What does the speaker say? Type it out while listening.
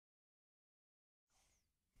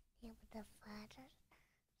name of the Father,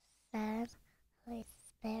 Son, Holy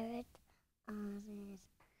Spirit. Amen.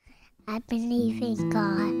 I believe in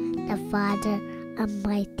God, the Father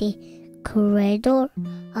Almighty, creator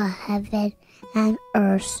of heaven and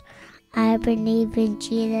earth. I believe in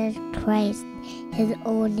Jesus Christ, his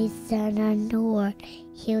only Son, our Lord.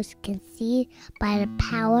 He was conceived by the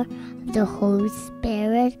power of the Holy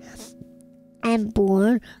Spirit and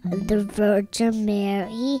born of the Virgin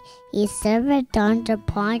Mary. He suffered under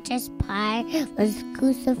Pontius Pilate, was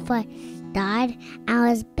crucified, died, and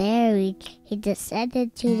was buried. He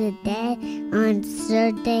descended to the dead. On the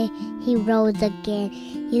third day, he rose again.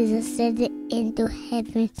 He ascended into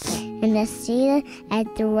heaven and is seated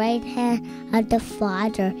at the right hand of the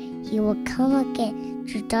Father. He will come again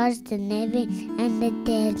to judge the living and the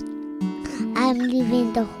dead. I believe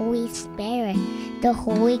in the Holy Spirit, the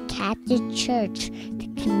Holy Catholic Church, the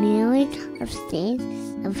communion of saints,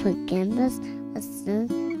 the forgiveness of sins,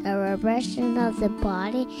 the resurrection of the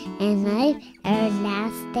body, and life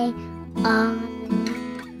everlasting. Amen.